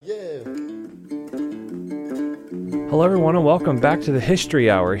Hello, everyone, and welcome back to the History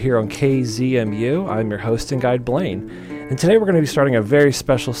Hour here on KZMU. I'm your host and guide, Blaine. And today we're going to be starting a very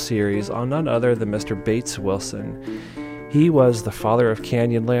special series on none other than Mr. Bates Wilson. He was the father of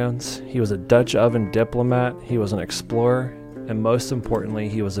Canyonlands. He was a Dutch oven diplomat. He was an explorer. And most importantly,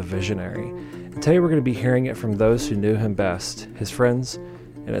 he was a visionary. And today we're going to be hearing it from those who knew him best, his friends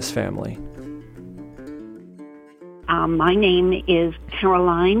and his family. My name is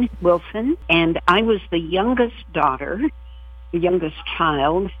Caroline Wilson, and I was the youngest daughter, the youngest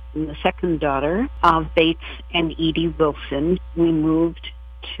child, and the second daughter of Bates and Edie Wilson. We moved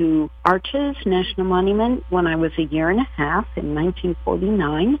to Arches National Monument when I was a year and a half in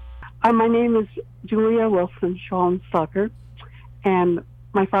 1949. My name is Julia Wilson Schoenstocker, and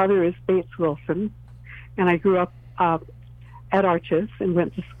my father is Bates Wilson, and I grew up at Arches and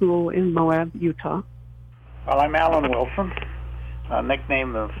went to school in Moab, Utah. Well, I'm Alan Wilson,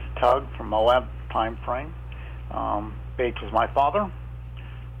 nickname of Tug from Moab time frame. Bates was my father.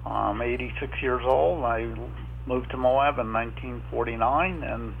 I'm 86 years old. I moved to Moab in 1949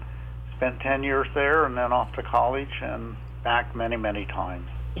 and spent 10 years there and then off to college and back many, many times.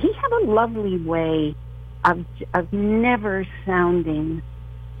 He had a lovely way of never sounding,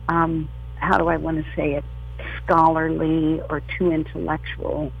 how do I want to say it, scholarly or too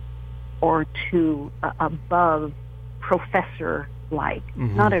intellectual or too above professor-like.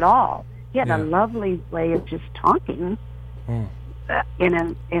 Mm-hmm. Not at all. He had a lovely way of just talking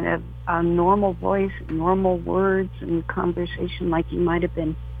in a normal voice, normal words and conversation, like he might have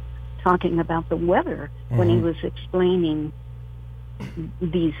been talking about the weather when he was explaining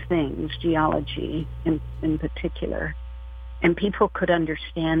these things, geology in particular. And people could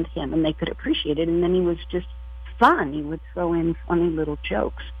understand him and they could appreciate it. And then he was just fun. He would throw in funny little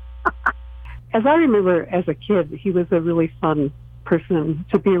jokes. As I remember as a kid, he was a really fun person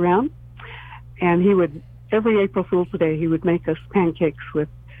to be around. And he would, every April Fool's Day, he would make us pancakes with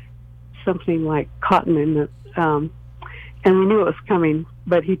something like cotton in it. And we knew it was coming,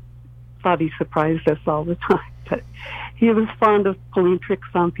 but he thought he surprised us all the time. But he was fond of pulling tricks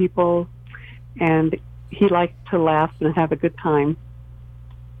on people, and he liked to laugh and have a good time.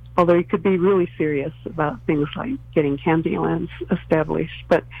 Although he could be really serious about things like getting Canyonlands established.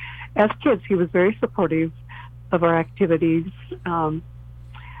 But as kids, he was very supportive of our activities and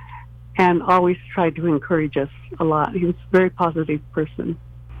always tried to encourage us a lot. He was a very positive person.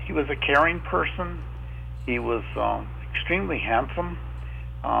 He was a caring person. He was extremely handsome,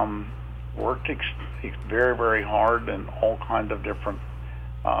 worked very, very hard in all kinds of different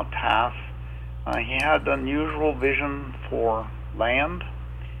tasks. He had unusual vision for land.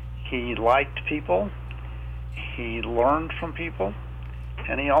 He liked people, he learned from people,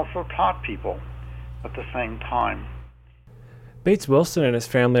 and he also taught people at the same time. Bates Wilson and his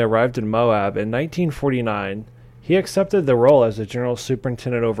family arrived in Moab in 1949. He accepted the role as the general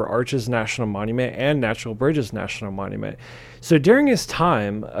superintendent over Arches National Monument and Natural Bridges National Monument. So during his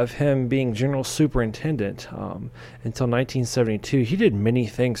time of him being general superintendent until 1972, he did many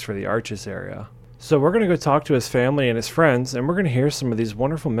things for the Arches area. So we're going to go talk to his family and his friends, and we're going to hear some of these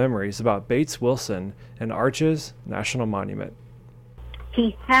wonderful memories about Bates Wilson and Arches National Monument.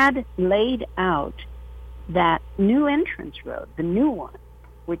 He had laid out that new entrance road, the new one,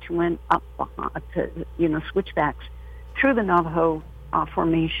 which went up behind, to, switchbacks through the Navajo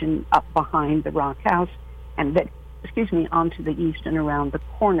formation up behind the Rock House, and that, onto the east and around the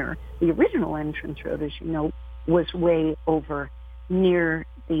corner. The original entrance road, as you know, was way over near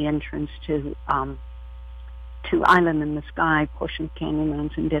the entrance to Island in the Sky, portion of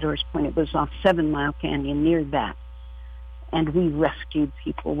Canyonlands and Dead Horse Point. It was off 7 Mile Canyon near that. And we rescued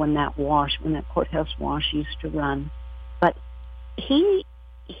people when that courthouse wash used to run. But he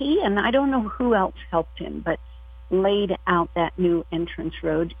and I don't know who else helped him, but laid out that new entrance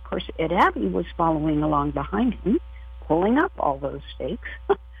road. Of course, Ed Abbey was following along behind him, pulling up all those stakes.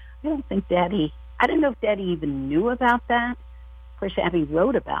 I don't know if Daddy even knew about that. Of course, Abby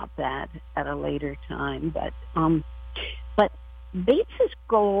wrote about that at a later time, but Bates's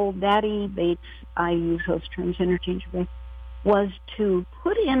goal, Daddy Bates, I use those terms interchangeably, was to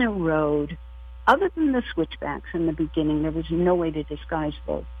put in a road, other than the switchbacks in the beginning, there was no way to disguise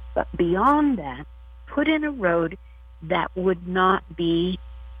those, but beyond that, put in a road that would not be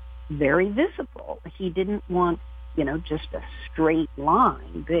very visible. He didn't want, just a straight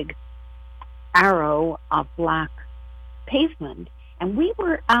line, big arrow of black pavement. And we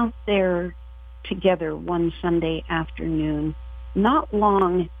were out there together one Sunday afternoon, not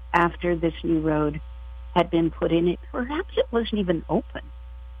long after this new road had been put in. It perhaps it wasn't even open.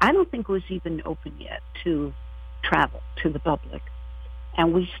 I don't think it was even open yet to travel to the public.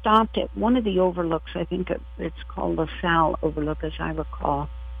 And we stopped at one of the overlooks. I think it's called LaSalle Overlook, as I recall.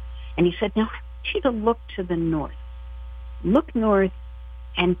 And he said, now, I want you to look to the north. Look north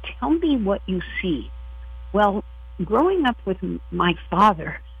and tell me what you see. Well, growing up with my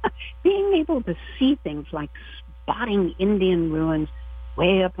father, being able to see things like spotting Indian ruins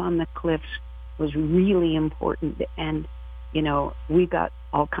way up on the cliffs was really important. And, you know, we got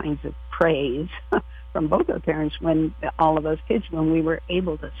all kinds of praise from both our parents when all of us kids, when we were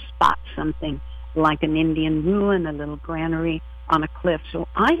able to spot something like an Indian ruin, a little granary on a cliff. So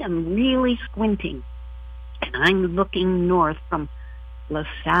I am really squinting, and I'm looking north from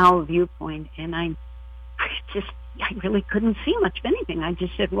LaSalle viewpoint, and I really couldn't see much of anything. I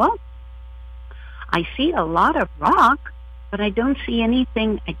just said, well, I see a lot of rock, but I don't see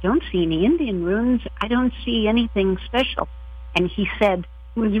anything. I don't see any Indian ruins. I don't see anything special. And he said,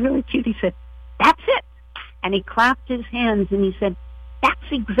 it was really cute, he said, that's it. And he clapped his hands and he said,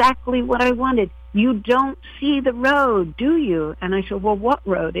 that's exactly what I wanted. You don't see the road, do you? And I said, well, what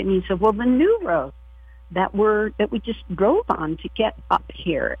road? And he said, well, the new road that we just drove on to get up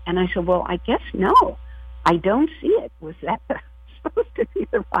here. And I said, well, I guess no, I don't see it. Was that supposed to be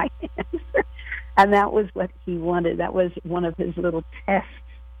the right answer? And that was what he wanted. That was one of his little tests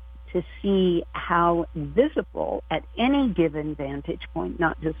to see how visible at any given vantage point,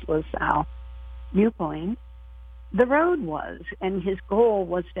 not just LaSalle viewpoint, the road was. And his goal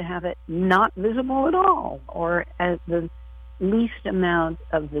was to have it not visible at all, or at the least amount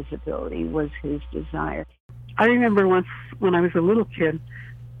of visibility was his desire. I remember once when I was a little kid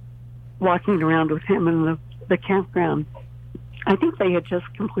walking around with him in the campground. I think they had just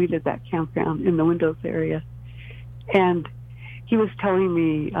completed that campground in the Windows area. And he was telling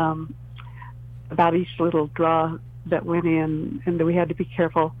me about each little draw that went in, and that we had to be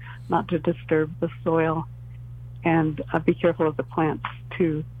careful not to disturb the soil, and be careful of the plants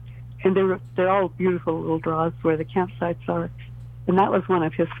too. And they're all beautiful little draws where the campsites are. And that was one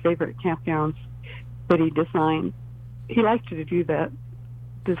of his favorite campgrounds that he designed. He liked to do that,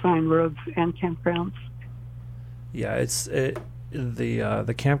 design roads and campgrounds. Yeah,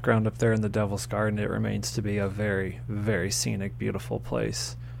 the campground up there in the Devil's Garden, it remains to be a very, very scenic, beautiful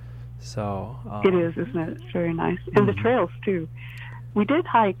place. So it is, isn't it? It's very nice. And the trails too. We did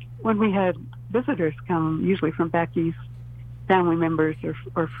hike when we had visitors come, usually from back east, family members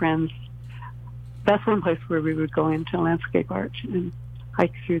or friends. That's one place where we would go into Landscape Arch and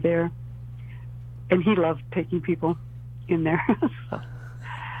hike through there. And he loved taking people in there. So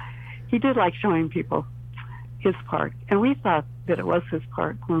he did like showing people his park. And we thought that it was his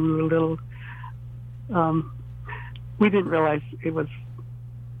park when we were little. We didn't realize it was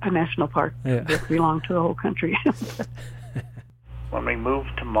a national park that belonged to the whole country. When we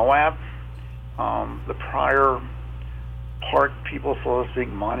moved to Moab, the prior park people, so to speak,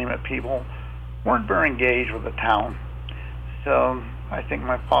 monument people, weren't very engaged with the town. So I think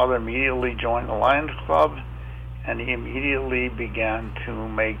my father immediately joined the Lions Club, and he immediately began to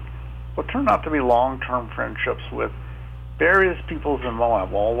make what turned out to be long-term friendships with various peoples in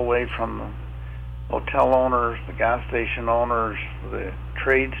Moab, all the way from the hotel owners, the gas station owners, the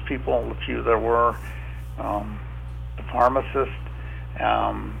tradespeople, the few there were, the pharmacists,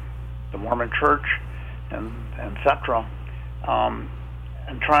 the Mormon Church, and etc.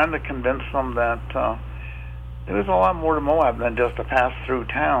 And trying to convince them that there was a lot more to Moab than just a pass-through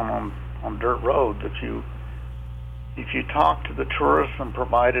town on dirt roads. If you talked to the tourists and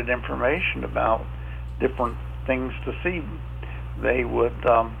provided information about different things to see, they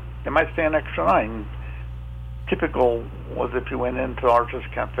might stay an extra night. And typical was if you went into Arches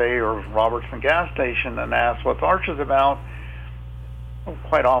Cafe or Robertson gas station and asked what's Arches about,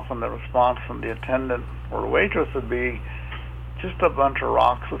 quite often the response from the attendant or the waitress would be just a bunch of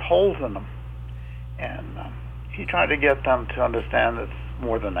rocks with holes in them. And he tried to get them to understand it's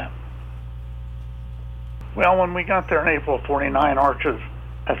more than that. Well, when we got there in April of '49, Arches,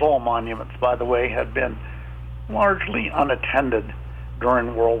 as all monuments, by the way, had been largely unattended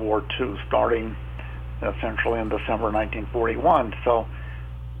during World War II, starting essentially in December 1941. So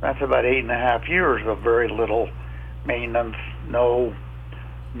that's about 8.5 years of very little maintenance, no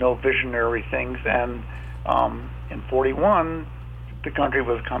visionary things. And in '41, the country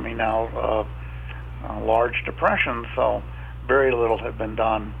was coming out of a large depression, so very little had been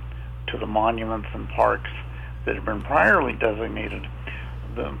done to the monuments and parks that had been priorly designated.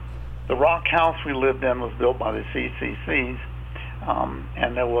 The rock house we lived in was built by the CCCs,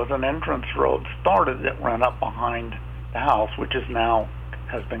 and there was an entrance road started that ran up behind the house, which is now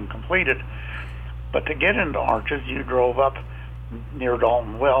has been completed. But to get into Arches, you drove up near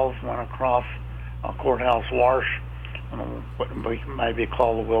Dalton Wells, went across Courthouse Wash what might be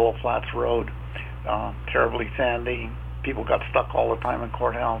called the Willow Flats Road. Terribly sandy. People got stuck all the time in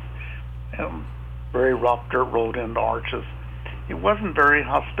Courthouse. Very rough dirt road into Arches. It wasn't very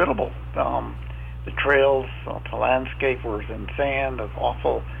hospitable. The trails to landscape were in sand. It was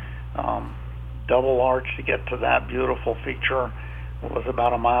awful. Double arch to get to that beautiful feature was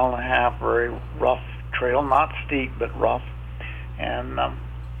about 1.5 miles. Very rough trail, not steep but rough. And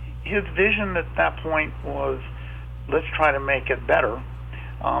his vision at that point was, let's try to make it better.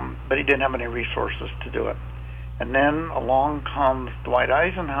 But he didn't have any resources to do it. And then along comes Dwight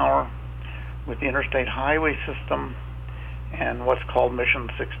Eisenhower with the interstate highway system and what's called Mission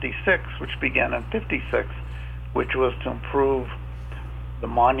 66, which began in 56, which was to improve the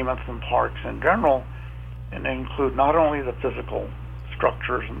monuments and parks in general, and include not only the physical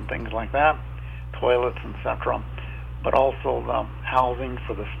structures and things like that, toilets, etc., but also the housing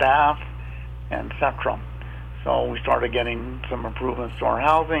for the staff, and etc. So we started getting some improvements to our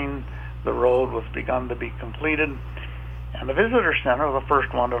housing. The road was begun to be completed, and the visitor center, the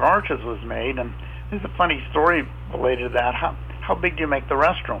first one at Arches, was made. And there's a funny story related to that. How big do you make the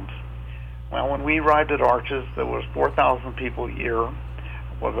restrooms? Well, when we arrived at Arches, there was 4,000 people a year,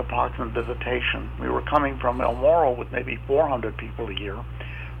 was approximate visitation. We were coming from El Morro with maybe 400 people a year,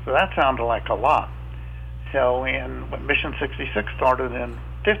 so that sounded like a lot. So when Mission 66 started in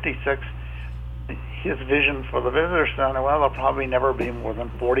 56, his vision for the visitor center, well, there'll probably never be more than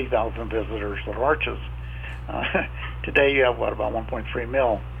 40,000 visitors at Arches. Today you have, about 1.3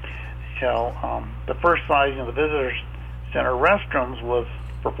 mil. So the first sizing of the visitor center restrooms was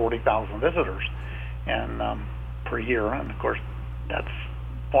for 40,000 visitors and per year, and of course that's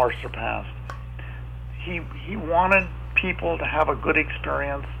far surpassed. He wanted people to have a good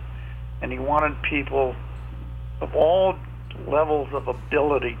experience, and he wanted people of all levels of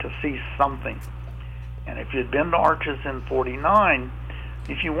ability to see something. And if you'd been to Arches in 49,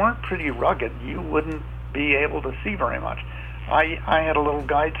 if you weren't pretty rugged, you wouldn't be able to see very much. I had a little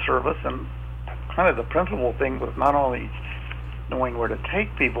guide service, and kind of the principal thing was not only knowing where to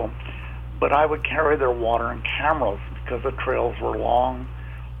take people, but I would carry their water and cameras because the trails were long,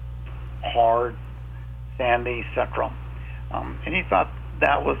 hard, sandy, etc. And he thought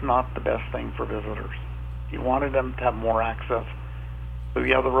that was not the best thing for visitors. He wanted them to have more access. So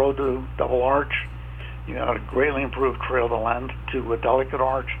you have the road to Double Arch. You had a greatly improved trail to land to a Delicate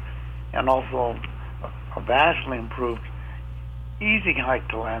Arch, and also a vastly improved easy hike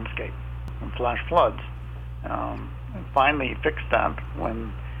to landscape and flash floods. And finally he fixed that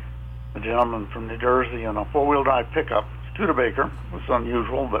when the gentleman from New Jersey in a four-wheel drive pickup, Studebaker, was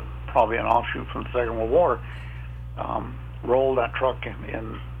unusual, but probably an offshoot from the Second World War, rolled that truck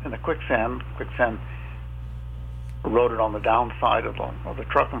in the quicksand. Quicksand eroded on the downside of the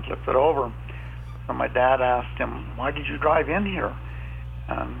truck and flipped it over. So my dad asked him, "Why did you drive in here?"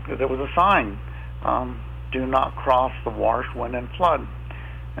 Because there was a sign, "Do not cross the wash when in flood."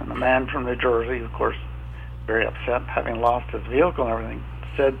 And the man from New Jersey, of course, very upset, having lost his vehicle and everything,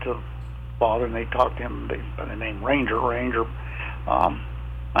 said to father, and they talked to him by the name Ranger,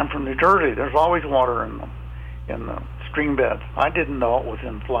 "I'm from New Jersey. There's always water in the stream beds. I didn't know it was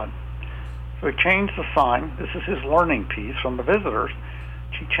in flood." So he changed the sign. This is his learning piece from the visitors.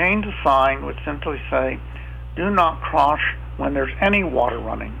 He changed the sign, which simply say, "Do not cross when there's any water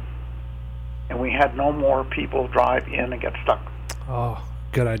running." And we had no more people drive in and get stuck. Oh,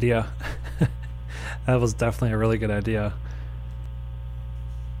 good idea. That was definitely a really good idea.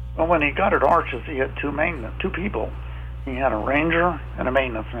 Well, when he got at Arches, he had two people. He had a ranger and a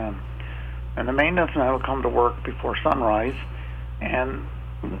maintenance man. And the maintenance man would come to work before sunrise, and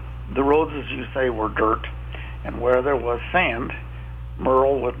the roads, as you say, were dirt. And where there was sand,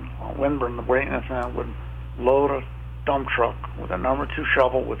 Merle Winburn, the maintenance man, would load a dump truck with a number 2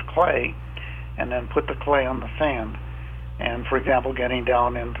 shovel with clay, and then put the clay on the sand. And for example, getting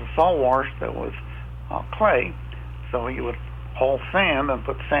down into Saltwash, there was clay, so he would haul sand and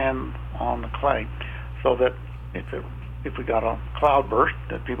put sand on the clay, so that if we got a cloudburst,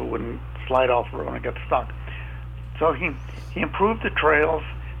 that people wouldn't slide off the road and get stuck. So he improved the trails.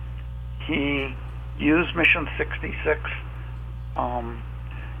 He used Mission 66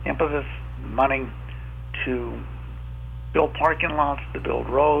 impetus money to build parking lots, to build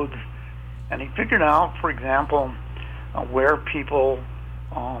roads, and he figured out, for example, where people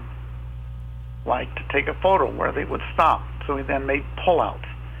like to take a photo, where they would stop. So he then made pullouts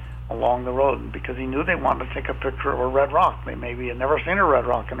along the road because he knew they wanted to take a picture of a red rock. They maybe had never seen a red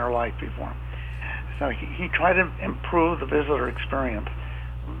rock in their life before. So he tried to improve the visitor experience.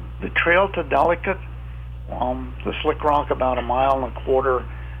 The trail to Delicate, the slick rock about 1.25 miles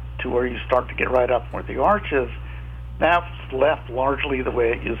to where you start to get right up where the arch is, That's left largely the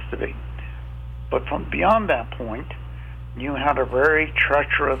way it used to be. But from beyond that point, you had a very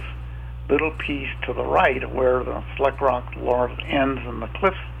treacherous little piece to the right where the Select Rock ends and the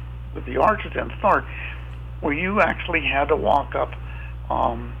cliffs with the arches end start, where you actually had to walk up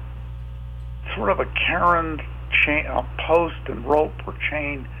sort of a cairn chain, a post and rope or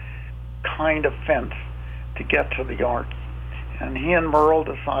chain kind of fence to get to the arch. And he and Merle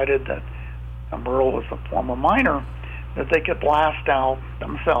decided that, Merle was a former miner, that they could blast out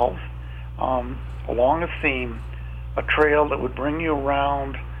themselves along a seam, a trail that would bring you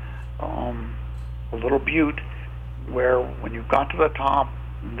around a little butte where when you got to the top,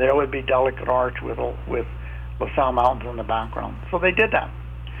 there would be Delicate Arch with LaSalle Mountains in the background. So they did that.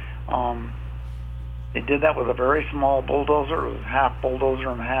 They did that with a very small bulldozer. It was half bulldozer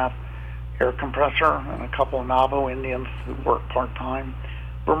and half air compressor, and a couple of Navajo Indians who worked part-time.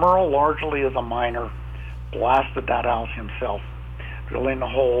 But Merle, largely as a miner, blasted that out himself, drilling the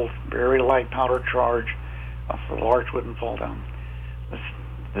holes, very light powder charge, so the arch wouldn't fall down.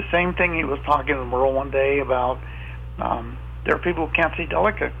 The same thing he was talking to Merle one day about, there are people who can't see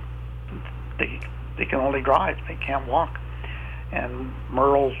Delicate. They can only drive, they can't walk. And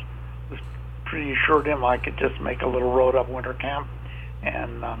Merle was pretty assured him I could just make a little road up winter camp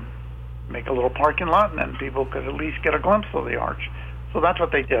and make a little parking lot, and then people could at least get a glimpse of the arch. So that's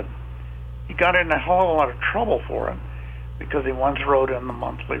what they did. He got in a hell of a lot of trouble for it because he once wrote in the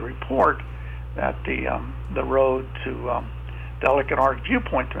monthly report that the road to Delicate Arch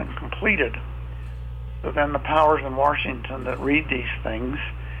Viewpoint had been completed. So then the powers in Washington that read these things,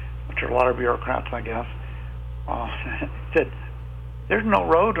 which are a lot of bureaucrats, I guess, said, there's no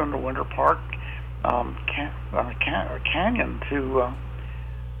road under Winter Park Canyon to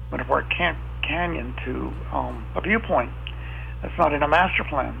Winter Park Canyon to a viewpoint. That's not in a master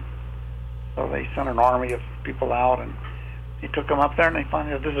plan. So they sent an army of people out, and he took them up there, and they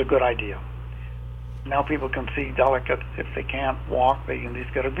found out this is a good idea. Now people can see Delicate. If they can't walk, they can at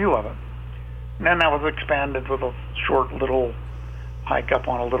least get a view of it. And then that was expanded with a short little hike up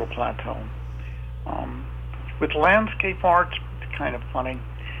on a little plateau. With landscape arts, it's kind of funny.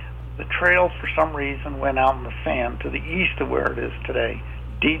 The trail, for some reason, went out in the sand to the east of where it is today.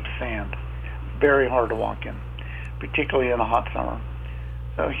 Deep sand. Very hard to walk in, particularly in the hot summer.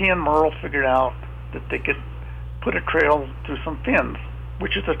 So he and Merle figured out that they could put a trail through some fins,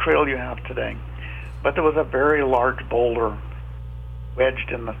 which is the trail you have today. But there was a very large boulder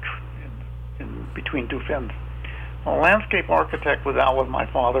wedged in between two fins. Well, a landscape architect was out with my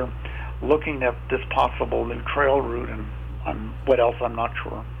father looking at this possible new trail route, and on what else I'm not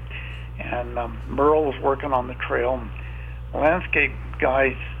sure. And Merle was working on the trail. And the landscape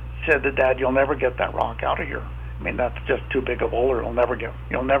guys said to Dad, "You'll never get that rock out of here. I mean, that's just too big a boulder. You'll never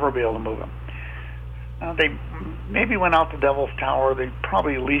be able to move it." They maybe went out to Devil's Tower. They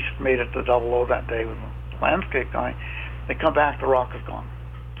probably at least made it to Double O that day with the landscape guy. They come back, the rock is gone.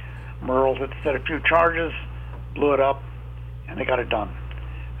 Merle had set a few charges, blew it up, and they got it done.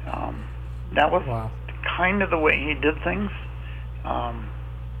 That was kind of the way he did things.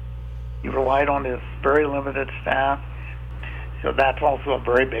 He relied on his very limited staff. So that's also a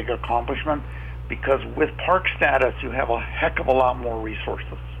very big accomplishment, because with park status, you have a heck of a lot more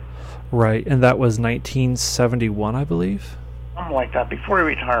resources. Right, and that was 1971, I believe? Something like that, before he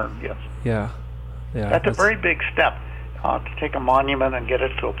retired, yes. Yeah. That's a very big step to take a monument and get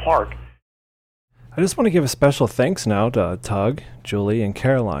it to a park. I just want to give a special thanks now to Tug, Julie, and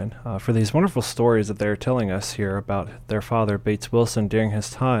Caroline for these wonderful stories that they're telling us here about their father, Bates Wilson, during his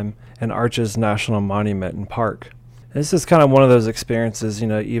time in Arches National Monument and Park. This is kind of one of those experiences,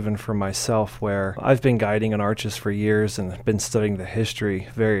 even for myself, where I've been guiding in Arches for years and been studying the history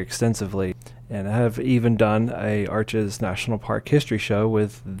very extensively, and I have even done a Arches National Park history show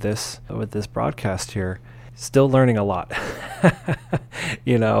with this broadcast here. Still learning a lot,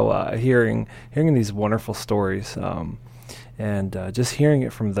 hearing these wonderful stories, and just hearing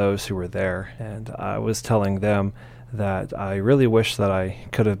it from those who were there. And I was telling them that I really wish that I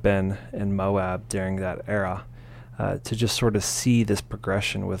could have been in Moab during that era, to just sort of see this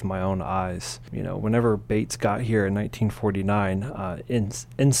progression with my own eyes. Whenever Bates got here in 1949,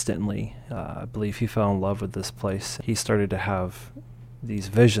 instantly, I believe he fell in love with this place. He started to have these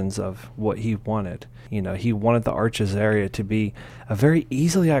visions of what he wanted. He wanted the Arches area to be a very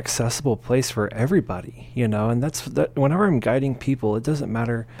easily accessible place for everybody, and that's whenever I'm guiding people, it doesn't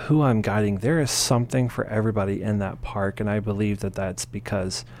matter who I'm guiding, there is something for everybody in that park, and I believe that that's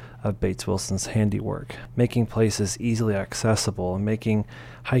because of Bates Wilson's handiwork, making places easily accessible and making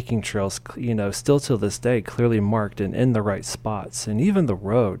hiking trails, still till this day clearly marked and in the right spots, and even the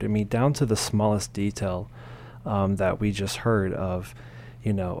road, down to the smallest detail. that we just heard of.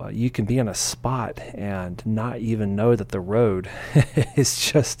 You can be in a spot and not even know that the road is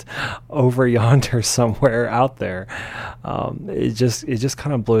just over yonder somewhere out there. It just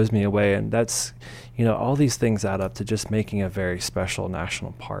kind of blows me away, and that's, all these things add up to just making a very special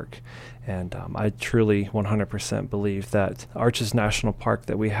national park. And I truly 100% believe that Arches National Park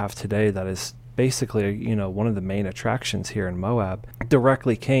that we have today, that is basically, one of the main attractions here in Moab,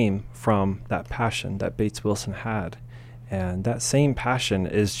 directly came from that passion that Bates Wilson had. And that same passion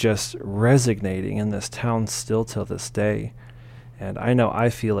is just resonating in this town still till this day. And I know I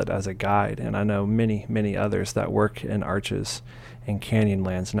feel it as a guide, and I know many, many others that work in Arches and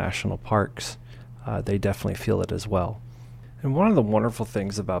Canyonlands National Parks. They definitely feel it as well. And one of the wonderful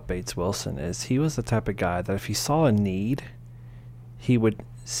things about Bates Wilson is he was the type of guy that if he saw a need, he would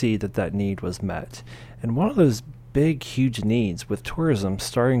see that need was met. And one of those big, huge needs with tourism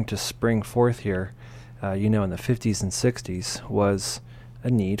starting to spring forth here, in the 50s and 60s, was a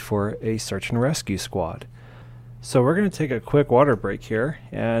need for a search and rescue squad. So we're going to take a quick water break here,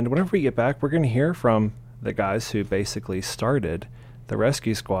 and whenever we get back, we're going to hear from the guys who basically started the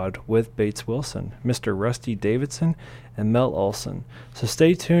rescue squad with Bates Wilson, Mr. Rusty Davidson and Mel Olson. So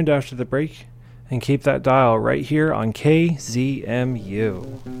stay tuned after the break and keep that dial right here on KZMU.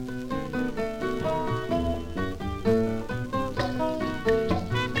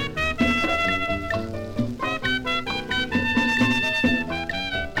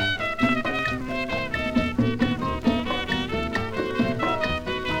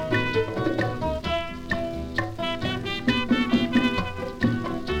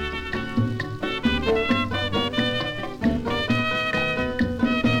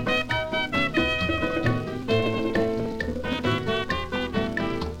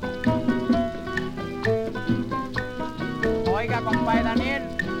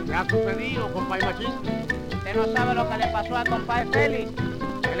 Usted no sabe lo que le pasó a compadre Félix.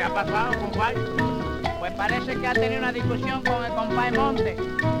 ¿Qué le ha pasado, compadre? Pues parece que ha tenido una discusión con el compadre Monte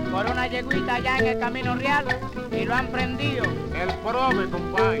por una yeguita allá en el Camino Real y lo han prendido. El prove,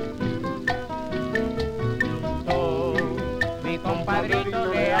 compadre. Tú, mi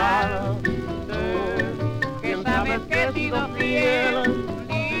compadrito real, tú, que sabes que he sido fiel,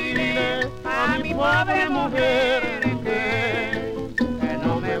 dile a mi pobre mujer que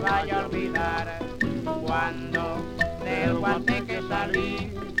no me vaya a olvidar. Cuando del Guateque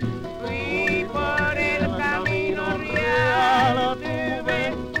salí, fui por el Camino Real,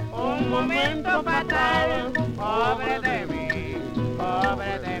 tuve un momento fatal, pobre de mí,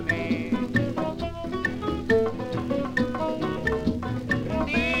 pobre de mí.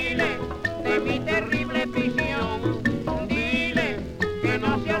 Dile de mi terrible prisión, dile que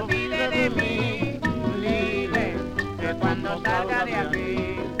no se olvide de mí, dile que cuando salga de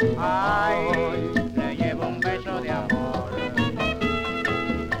aquí, ay, un beso de amor.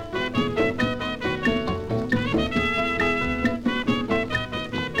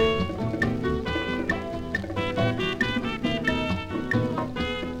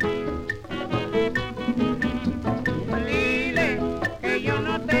 Dile que yo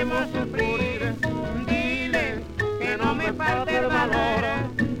no temo sufrir, dile que no me falte el valor,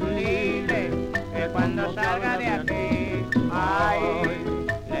 dile que cuando salga de aquí, ay,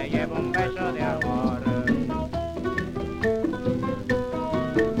 le llevo un beso de amor.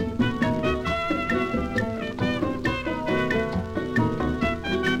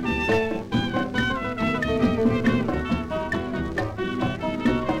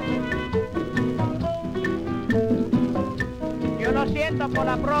 Lo siento por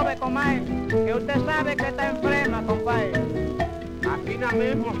la prove, compadre, que usted sabe que está enferma, compadre. Así nada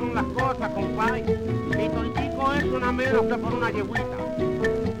mismo son las cosas, compadre. Mi tontico es una menos que por una yeguita.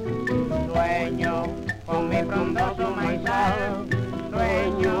 Sueño con mi frondoso maizal,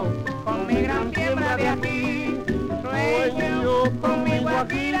 sueño con mi gran siembra de aquí, sueño con mi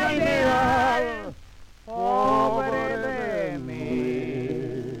guajira ideal. Pobre de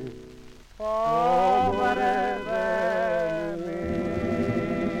mí, pobre de mí.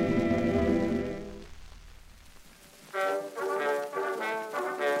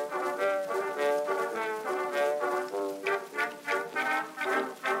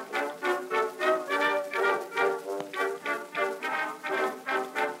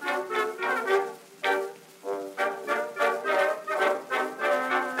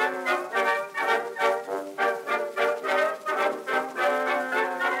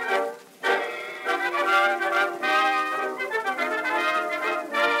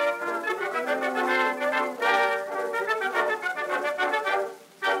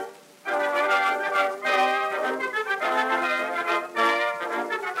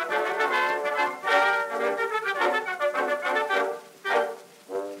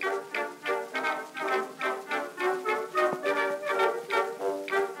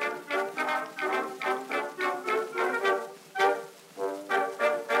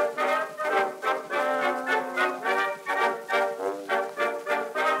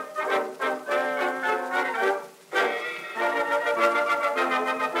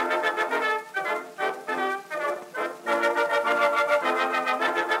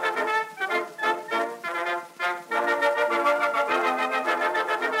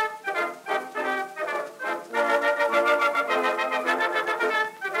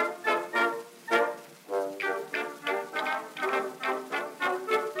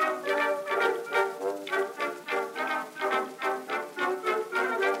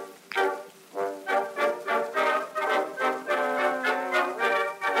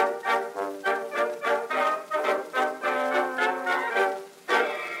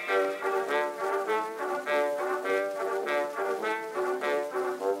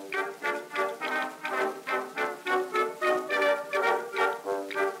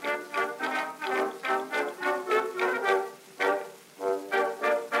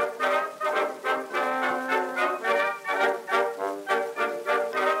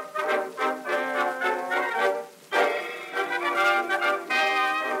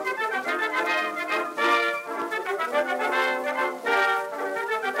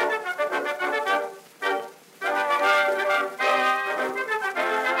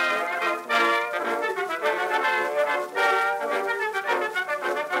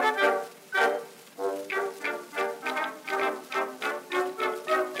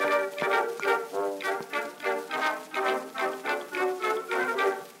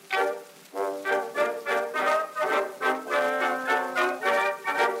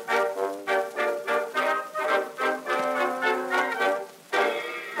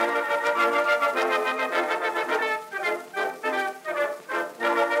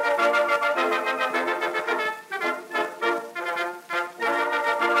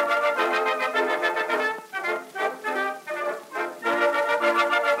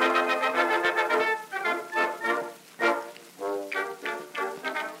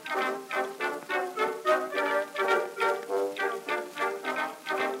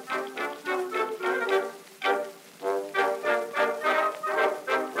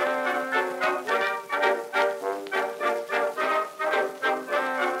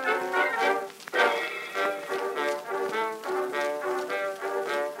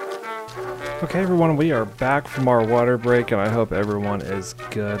 Okay, everyone, we are back from our water break, and I hope everyone is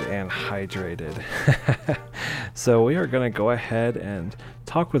good and hydrated. So we are going to go ahead and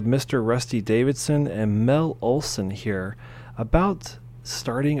talk with Mr. Rusty Davidson and Mel Olson here about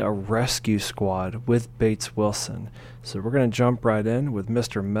starting a rescue squad with Bates Wilson. So we're going to jump right in with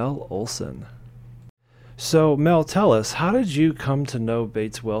Mr. Mel Olson. So, Mel, tell us, how did you come to know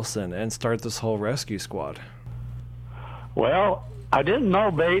Bates Wilson and start this whole rescue squad? Well, I didn't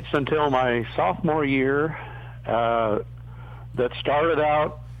know Bates until my sophomore year. That started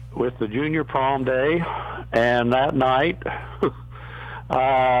out with the junior prom day, and that night,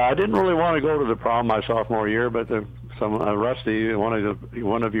 I didn't really want to go to the prom my sophomore year, but Rusty, one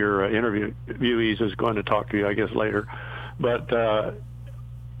of your interviewees, is going to talk to you, I guess, later. But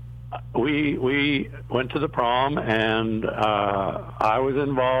we went to the prom, and I was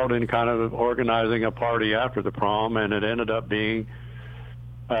involved in kind of organizing a party after the prom, and it ended up being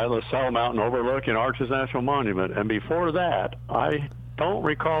at LaSalle Mountain Overlook in Arches National Monument. And before that, I don't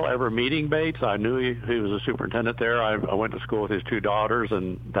recall ever meeting Bates. I knew he was a superintendent there. I went to school with his two daughters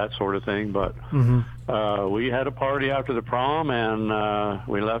and that sort of thing. But we had a party after the prom, and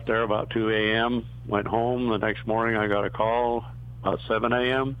we left there about 2 a.m., went home. The next morning I got a call about 7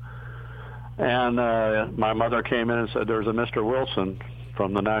 a.m., and my mother came in and said, "There's a Mr. Wilson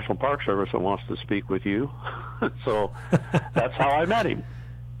from the National Park Service that wants to speak with you." So that's how I met him.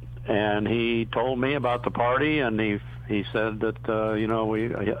 And he told me about the party, and he said that,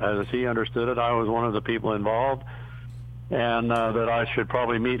 as he understood it, I was one of the people involved, and that I should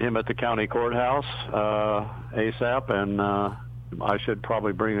probably meet him at the county courthouse ASAP, and I should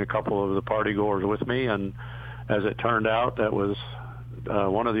probably bring a couple of the party goers with me. And as it turned out, that was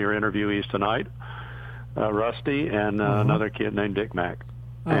one of your interviewees tonight, Rusty, and another kid named Dick Mack.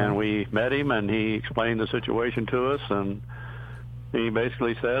 And we met him, and he explained the situation to us, and he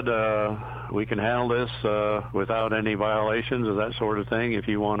basically said, we can handle this without any violations or that sort of thing if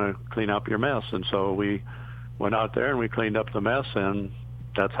you want to clean up your mess. And so we went out there and we cleaned up the mess, and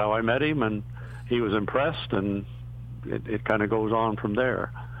that's how I met him, and he was impressed, and it kind of goes on from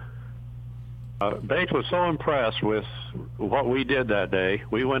there. Bates was so impressed with what we did that day.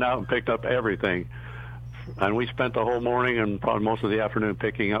 We went out and picked up everything, and we spent the whole morning and probably most of the afternoon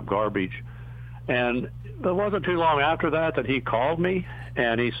picking up garbage. And it wasn't too long after that he called me,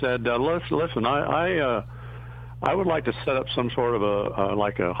 and he said, listen, I would like to set up some sort of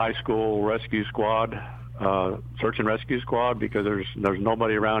a high school rescue squad, search and rescue squad, because there's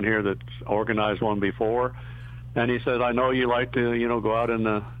nobody around here that's organized one before. And he said, I know you like to go out in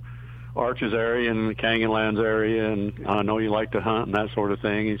the Arches area and the Canyonlands area, and I know you like to hunt and that sort of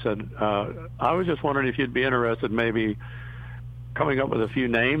thing. He said, I was just wondering if you'd be interested maybe coming up with a few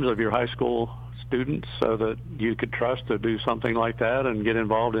names of your high school students so that you could trust to do something like that and get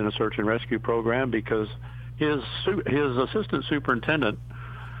involved in a search and rescue program, because his assistant superintendent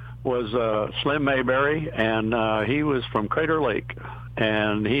was Slim Mayberry, and he was from Crater Lake,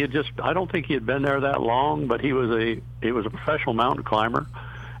 and I don't think he had been there that long, but he was a professional mountain climber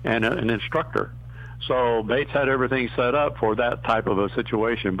and an instructor. So Bates had everything set up for that type of a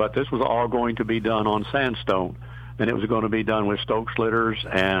situation, but this was all going to be done on sandstone, and it was going to be done with Stokes litters,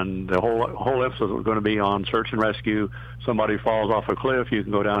 and the whole episode was going to be on search and rescue. Somebody falls off a cliff, you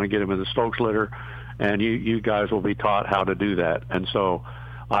can go down and get him with a Stokes litter, and you guys will be taught how to do that. And so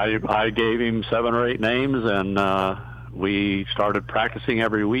I gave him 7 or 8 names, and we started practicing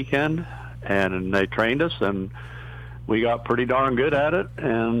every weekend, and they trained us, and we got pretty darn good at it,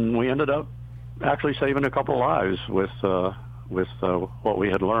 and we ended up actually saving a couple lives with what we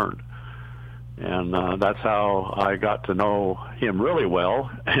had learned. And that's how I got to know him really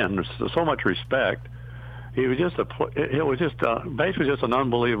well, and so much respect. He was Bates was just an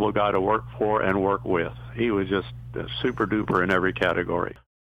unbelievable guy to work for and work with. He was just super duper in every category.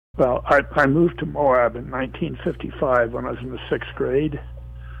 Well, I moved to Moab in 1955 when I was in the 6th grade.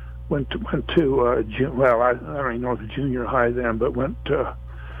 I don't even know the junior high then, but went to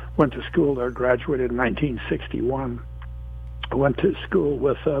school there. Graduated in 1961. I went to school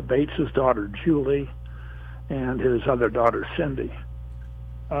with Bates's daughter Julie and his other daughter Cindy.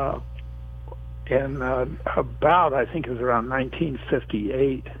 And about, I think it was around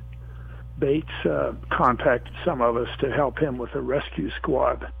 1958, Bates contacted some of us to help him with a rescue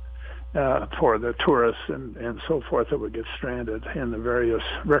squad for the tourists and so forth that would get stranded in the various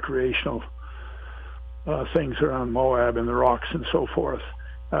recreational things around Moab and the rocks and so forth.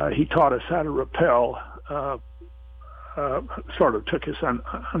 He taught us how to rappel, sort of took us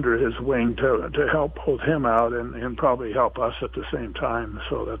under his wing to help both him out and probably help us at the same time.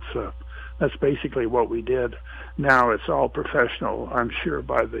 So that's basically what we did. Now it's all professional, I'm sure,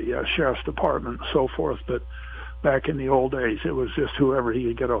 by the sheriff's department and so forth. But back in the old days, it was just whoever he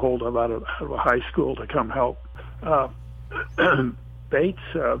could get a hold of out of a high school to come help. Bates,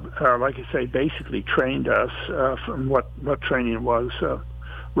 like I say, basically trained us from what training was,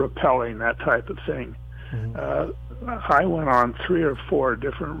 rappelling, that type of thing. I went on 3 or 4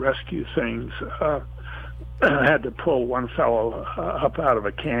 different rescue things. I had to pull one fellow up out of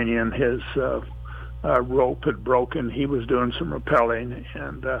a canyon. His rope had broken. He was doing some rappelling,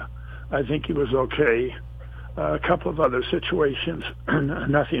 and I think he was okay. A couple of other situations,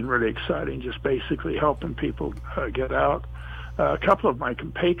 nothing really exciting, just basically helping people get out. A couple of my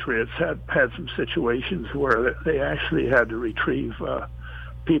compatriots had some situations where they actually had to retrieve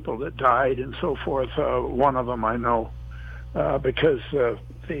people that died and so forth. One of them I know because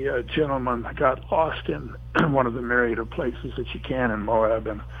the gentleman got lost in one of the myriad of places that you can in Moab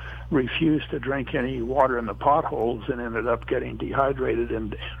and refused to drink any water in the potholes and ended up getting dehydrated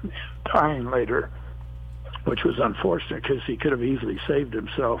and dying later, which was unfortunate because he could have easily saved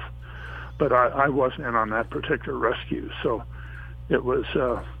himself. But I wasn't in on that particular rescue, so it was,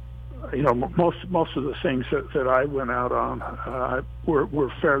 most of the things that I went out on were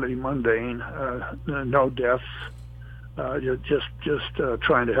fairly mundane. No deaths, just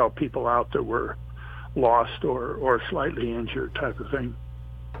trying to help people out that were lost or slightly injured, type of thing.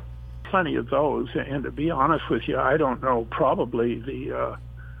 Plenty of those, and to be honest with you, I don't know. Probably the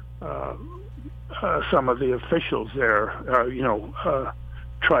some of the officials there,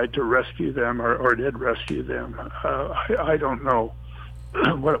 tried to rescue them or did rescue them. I don't know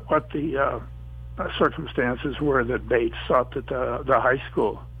what the circumstances were that Bates thought that the high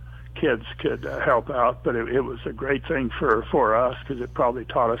school kids could help out, but it was a great thing for us because it probably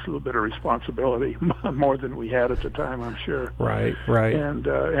taught us a little bit of responsibility, more than we had at the time, I'm sure. Right.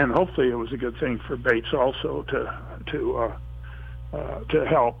 And hopefully it was a good thing for Bates also to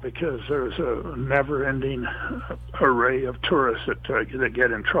help, because there's a never-ending array of tourists that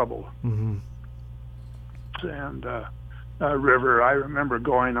get in trouble. And river, I remember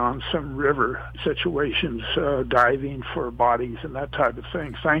going on some river situations, diving for bodies and that type of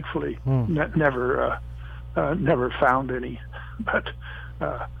thing. Thankfully, never found any. But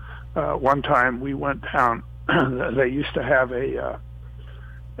one time we went down. They used to have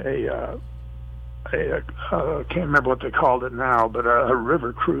I can't remember what they called it now, but a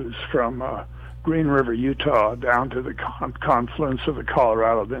river cruise from Green River, Utah, down to the confluence of the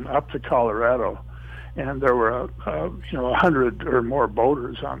Colorado, then up the Colorado, and there were 100 or more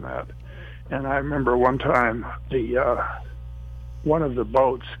boaters on that. And I remember one time one of the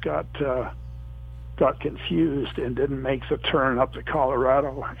boats got confused and didn't make the turn up the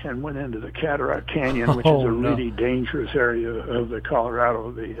Colorado and went into the Cataract Canyon, which is a really dangerous area of the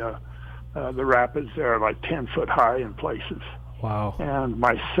Colorado. The rapids there are like 10 foot high in places. Wow. And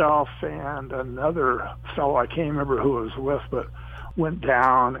myself and another fellow, I can't remember who I was with, but went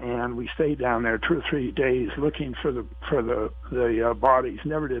down, and we stayed down there 2 or 3 days looking for the bodies.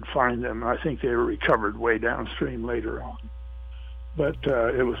 Never did find them. I think they were recovered way downstream later on. But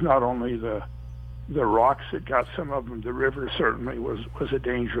it was not only the rocks that got some of them. The river certainly was a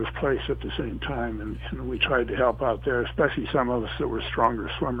dangerous place at the same time, and we tried to help out there, especially some of us that were stronger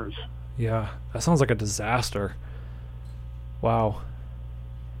swimmers. Yeah, that sounds like a disaster. Wow.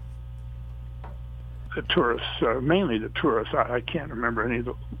 The tourists, mainly the tourists. I can't remember any of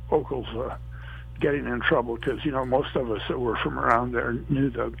the locals getting in trouble because, most of us that were from around there knew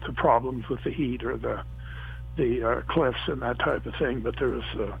the problems with the heat or the cliffs and that type of thing. But there was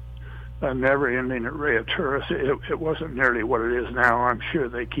a never-ending array of tourists. It wasn't nearly what it is now. I'm sure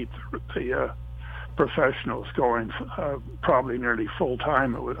they keep the professionals going probably nearly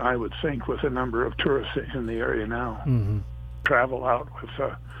full-time, I would think, with the number of tourists in the area now. Travel out with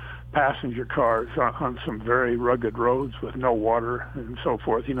passenger cars on some very rugged roads with no water and so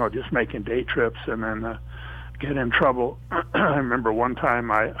forth, just making day trips and then get in trouble. I remember one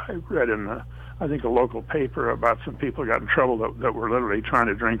time I read in I think a local paper about some people got in trouble that were literally trying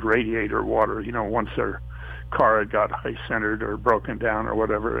to drink radiator water, once their car had got ice-centered or broken down or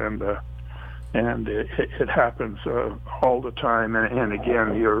whatever, and it happens all the time. And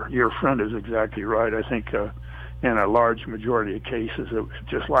again, your friend is exactly right. I think in a large majority of cases, it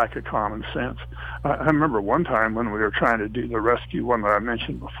just lack of common sense. I remember one time when we were trying to do the rescue one that I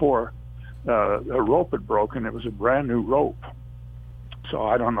mentioned before, a rope had broken. It was a brand new rope. So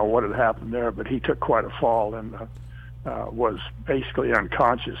I don't know what had happened there, but he took quite a fall and was basically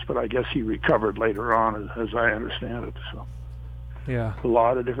unconscious, but I guess he recovered later on, as I understand it. So yeah, a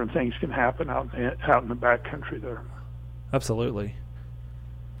lot of different things can happen out in the back country there. Absolutely.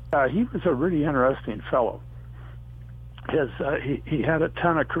 He was a really interesting fellow. He had a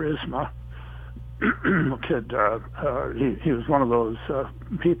ton of charisma. He was one of those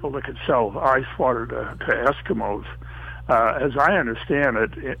people that could sell ice water to Eskimos. As I understand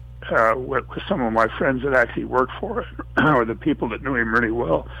it, with some of my friends that actually worked for it, or the people that knew him really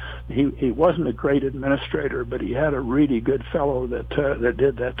well, he wasn't a great administrator, but he had a really good fellow that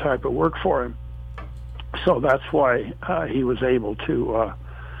did that type of work for him. So that's why he was able to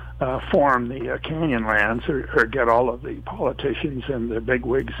form the Canyonlands, or get all of the politicians and the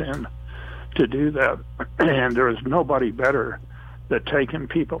bigwigs in to do that. And there was nobody better than taking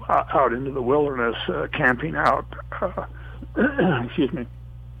people out into the wilderness, camping out. Excuse me.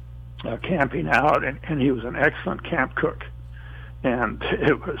 Camping out, and he was an excellent camp cook, and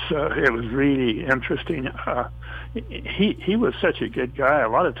it was really interesting. He was such a good guy. A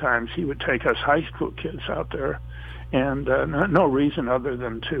lot of times he would take us high school kids out there, and no reason other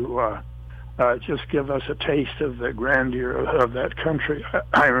than to just give us a taste of the grandeur of that country.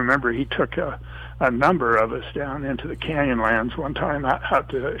 I remember he took a number of us down into the Canyonlands one time, out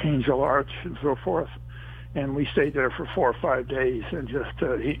to Angel Arch and so forth. And we stayed there for 4 or 5 days, and just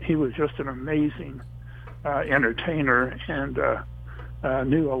he was just an amazing entertainer, and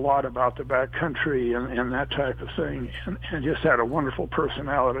knew a lot about the backcountry and that type of thing, and just had a wonderful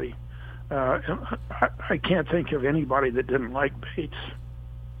personality. I can't think of anybody that didn't like Bates,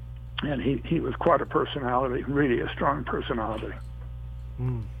 and he was quite a personality, really a strong personality.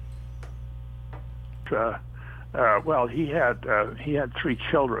 Mm. Well, he had 3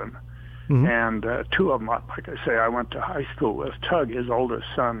 children. Mm-hmm. And 2 of them, like I say, I went to high school with. Tug, his oldest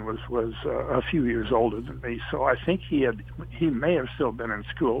son, was a few years older than me, so I think he may have still been in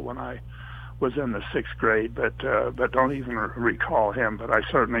school when I was in the 6th grade, but don't even recall him. But I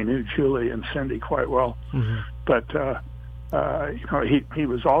certainly knew Julie and Cindy quite well. Mm-hmm. But he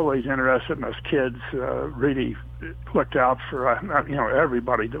was always interested in us kids. Really looked out for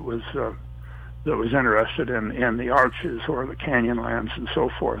everybody that was interested in the Arches or the Canyonlands and so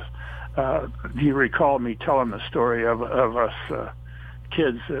forth. Do you recall me telling the story of us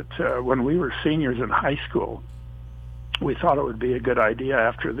kids that when we were seniors in high school, we thought it would be a good idea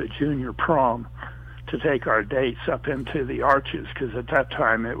after the junior prom to take our dates up into the Arches, because at that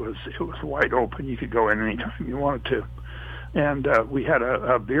time it was wide open. You could go in anytime you wanted to. And we had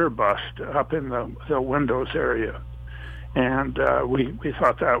a beer bust up in the windows area. And we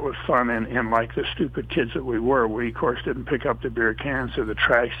thought that was fun, and like the stupid kids that we were, we, of course, didn't pick up the beer cans or the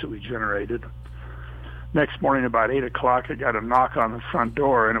trash that we generated. Next morning, about 8 o'clock, I got a knock on the front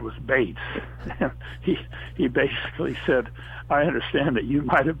door, and it was Bates. And he basically said, "I understand that you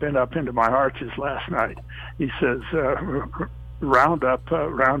might have been up into my Arches last night." He says, round up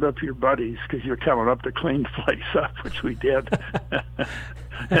your buddies, because you're coming up to clean the place up," which we did.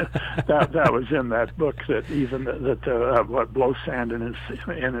 that was in that book, that even what blow sand in his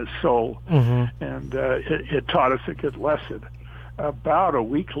soul, mm-hmm. And it taught us a good lesson. About a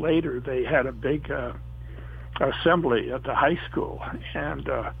week later, they had a big assembly at the high school, and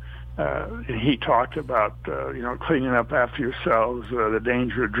he talked about cleaning up after yourselves, the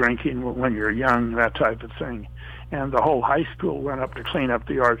danger of drinking when you're young, that type of thing. And the whole high school went up to clean up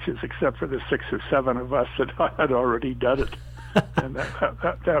the Arches, except for the 6 or 7 of us that had already done it. And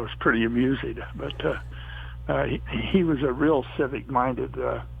that was pretty amusing. But he was a real civic-minded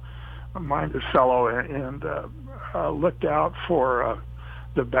fellow, and looked out for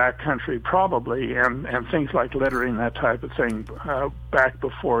the backcountry probably, and things like littering, that type of thing, back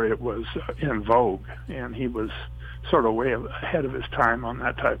before it was in vogue. And he was sort of way ahead of his time on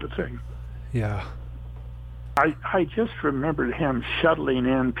that type of thing. Yeah. I just remembered him shuttling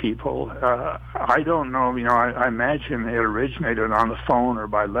in people. I don't know, I imagine it originated on the phone or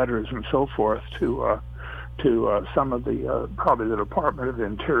by letters and so forth to some of the, probably the Department of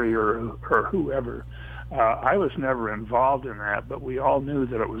Interior or whoever. I was never involved in that, but we all knew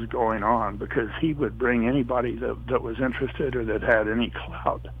that it was going on, because he would bring anybody that was interested or that had any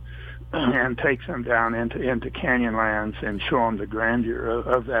clout and take them down into Canyonlands and show them the grandeur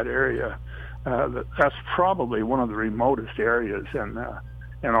of that area. That's probably one of the remotest areas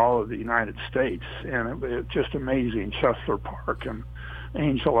in all of the United States, and it's just amazing. Chesler Park and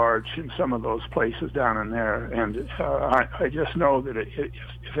Angel Arch and some of those places down in there. And I just know that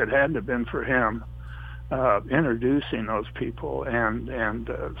if it hadn't have been for him introducing those people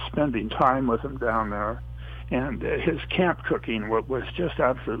and spending time with them down there, and his camp cooking was just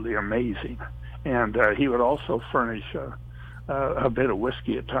absolutely amazing. And he would also furnish a bit of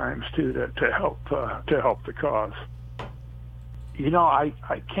whiskey at times too to help the cause. I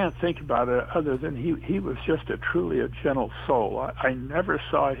can't think about it other than he was just truly a gentle soul. I never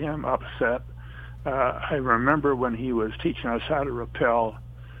saw him upset. I remember when he was teaching us how to rappel,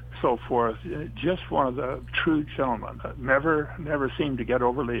 so forth, just one of the true gentlemen. Never seemed to get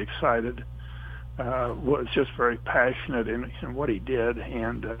overly excited. Was just very passionate in what he did.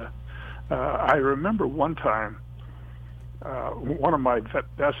 And I remember one time, one of my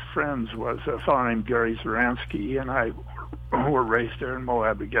best friends was a fellow named Gary Zaransky. He and I were raised there in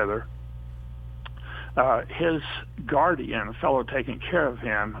Moab together. His guardian, a fellow taking care of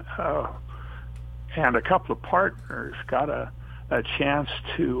him, and a couple of partners got a chance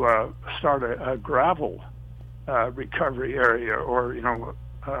to start a gravel recovery area, or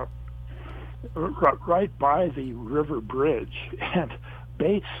right by the river bridge. And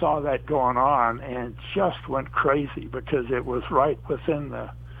Bates saw that going on and just went crazy because it was right within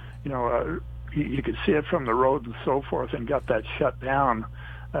the, you could see it from the road and so forth, and got that shut down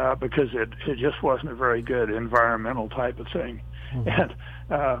because it just wasn't a very good environmental type of thing. Mm-hmm. And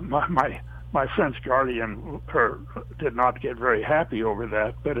my friend's guardian did not get very happy over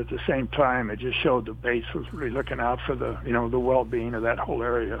that, but at the same time, it just showed that Bates was really looking out for the well-being of that whole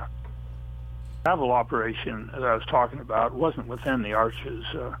area. The travel operation that I was talking about wasn't within the Arches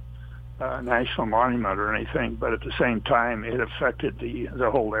National Monument or anything, but at the same time, it affected the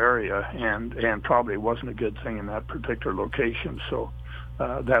whole area, and probably wasn't a good thing in that particular location. So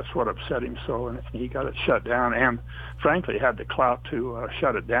that's what upset him so, and he got it shut down, and frankly had the clout to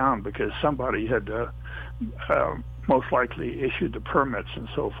shut it down because somebody had most likely issued the permits and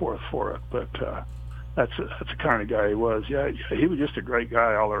so forth for it. But that's the kind of guy he was. Yeah, he was just a great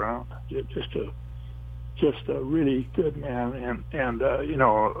guy all around. Just a really good man, and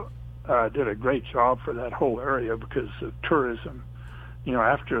did a great job for that whole area because of tourism.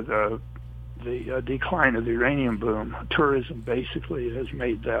 After the decline of the uranium boom, tourism basically has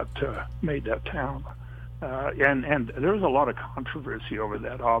made that town, and there was a lot of controversy over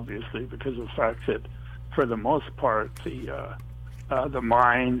that, obviously, because of the fact that for the most part the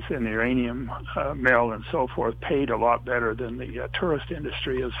mines and the uranium mill and so forth paid a lot better than the tourist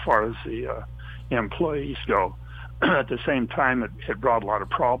industry as far as the employees go. At the same time, it brought a lot of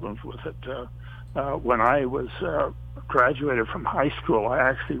problems with it. When I was graduated from high school, I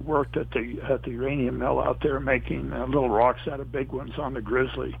actually worked at the uranium mill out there making little rocks out of big ones on the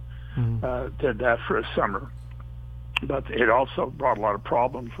Grizzly. Mm-hmm. Did that for a summer. But it also brought a lot of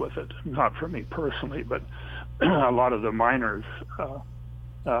problems with it, not for me personally, but a lot of the miners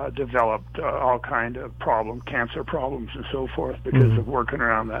developed all kind of cancer problems and so forth because mm-hmm. of working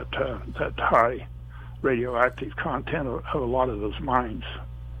around that high radioactive content of a lot of those mines.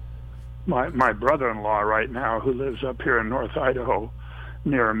 My brother-in-law right now, who lives up here in North Idaho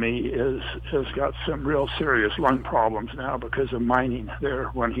near me, has got some real serious lung problems now because of mining there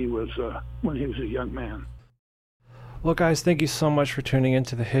when he was a young man. Well, guys, thank you so much for tuning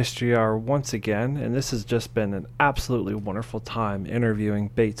into the History Hour once again, and this has just been an absolutely wonderful time interviewing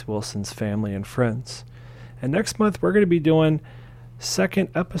Bates Wilson's family and friends. And next month, we're going to be doing second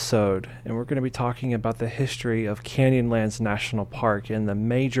episode, and we're going to be talking about the history of Canyonlands National Park and the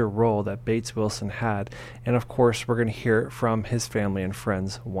major role that Bates Wilson had. And of course, we're going to hear it from his family and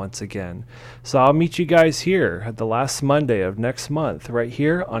friends once again. So I'll meet you guys here at the last Monday of next month, right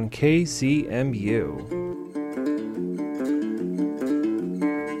here on KZMU.